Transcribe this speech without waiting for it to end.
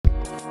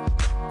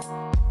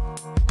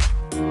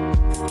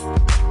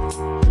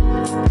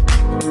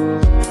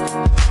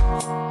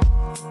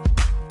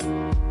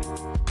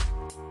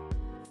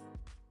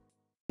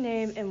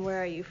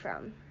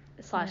from,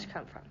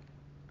 come from?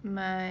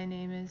 My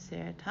name is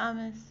Sarah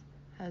Thomas.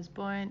 I was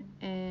born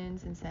in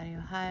Cincinnati,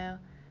 Ohio,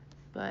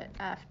 but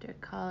after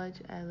college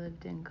I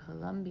lived in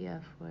Columbia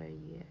for a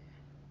year.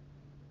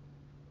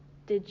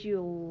 Did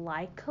you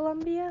like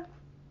Columbia?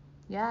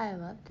 Yeah, I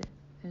loved it.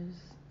 It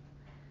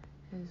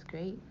was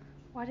great.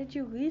 Why did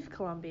you leave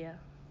Columbia?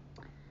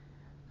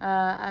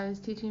 I was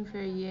teaching for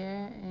a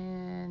year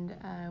and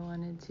I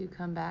wanted to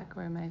come back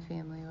where my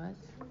family was.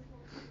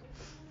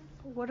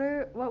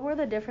 What were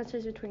the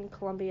differences between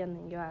Columbia and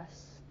the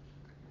U.S.?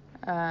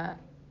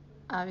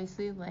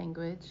 Obviously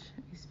language.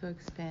 We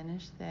spoke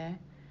Spanish there.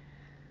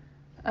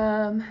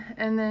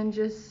 And then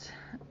just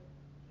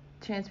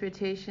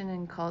transportation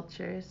and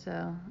culture.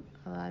 So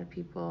a lot of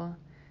people,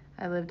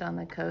 I lived on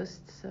the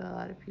coast, so a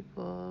lot of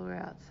people were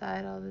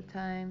outside all the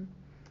time.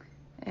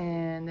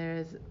 And there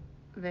was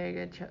very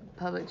good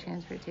public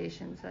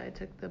transportation, so I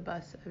took the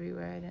bus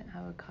everywhere. I didn't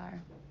have a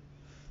car.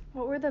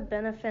 What were the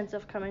benefits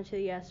of coming to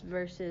the U.S.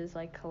 versus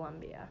like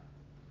Columbia?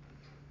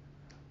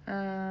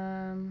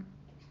 I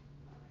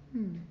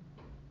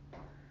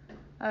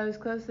was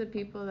close to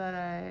people that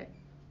I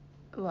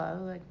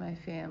love, like my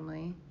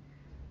family,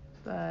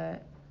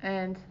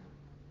 and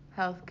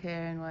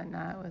healthcare and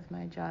whatnot with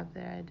my job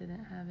there. I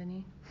didn't have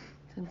any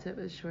since it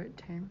was short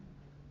term.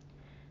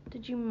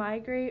 Did you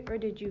migrate or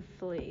did you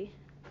flee?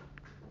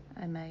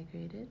 I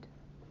migrated.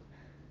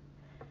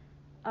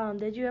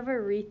 Did you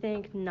ever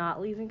rethink not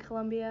leaving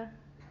Columbia?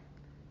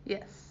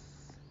 Yes.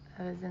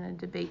 I was in a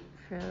debate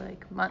for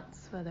like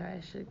months whether I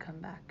should come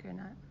back or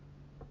not.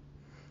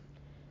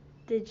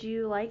 Did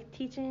you like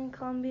teaching in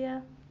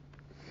Columbia?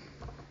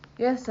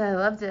 Yes, I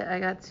loved it. I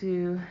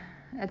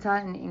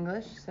taught in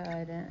English, so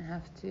I didn't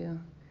have to,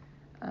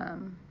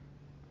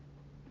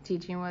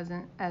 teaching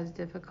wasn't as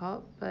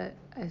difficult, but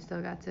I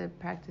still got to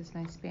practice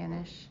my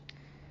Spanish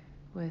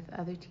with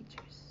other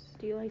teachers.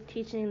 Do you like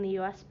teaching in the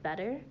U.S.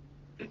 better?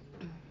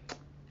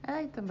 I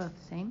like them both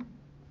the same.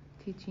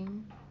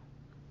 Teaching.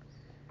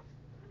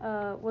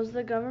 Was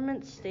the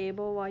government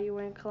stable while you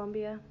were in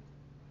Columbia?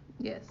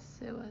 Yes,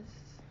 it was.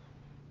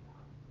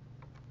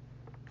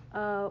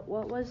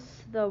 What was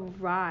the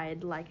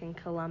ride like in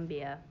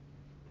Columbia?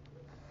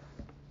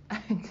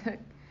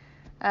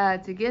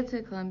 To get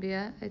to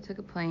Columbia, I took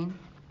a plane,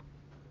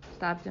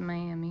 stopped in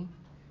Miami,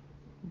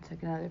 and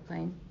took another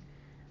plane.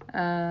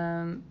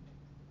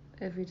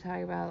 If we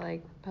talk about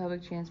like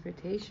public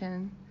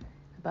transportation,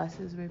 the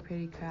buses were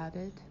pretty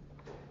crowded,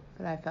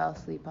 but I fell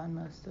asleep on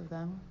most of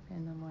them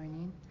in the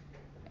morning.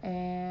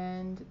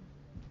 And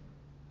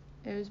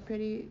it was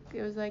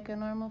like a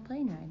normal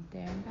plane ride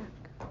there and back.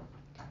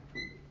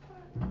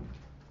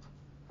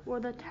 Were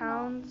the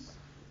towns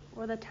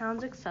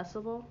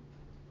accessible?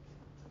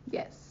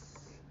 Yes.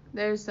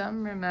 There's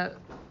some remote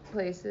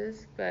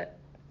places, but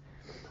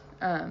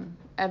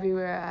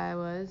everywhere I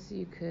was,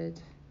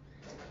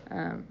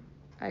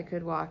 I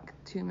could walk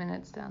 2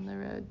 minutes down the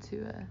road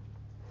to a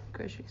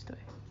grocery store.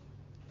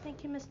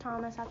 Thank you, Miss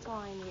Thomas. That's all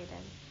I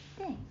needed.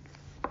 Thanks.